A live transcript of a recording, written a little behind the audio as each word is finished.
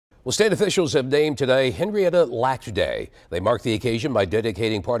Well, state officials have named today Henrietta Lacks Day. They mark the occasion by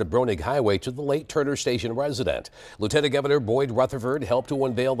dedicating part of Broening Highway to the late Turner Station resident. Lieutenant Governor Boyd Rutherford helped to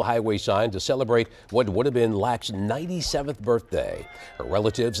unveil the highway sign to celebrate what would have been Lacks' 97th birthday. Her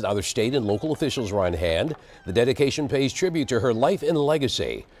relatives and other state and local officials were on hand. The dedication pays tribute to her life and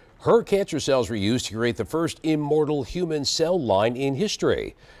legacy. Her cancer cells were used to create the first immortal human cell line in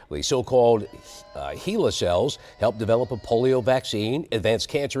history. The so-called HeLa cells helped develop a polio vaccine, advance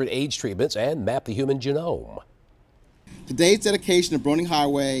cancer and AIDS treatments, and map the human genome. Today's dedication of Broening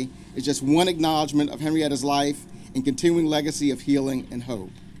Highway is just one acknowledgement of Henrietta's life and continuing legacy of healing and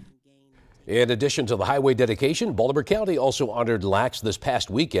hope. In addition to the highway dedication, Baltimore County also honored Lacks this past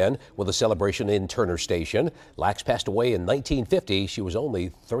weekend with a celebration in Turner Station. Lacks passed away in 1950. She was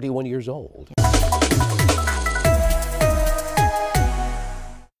only 31 years old.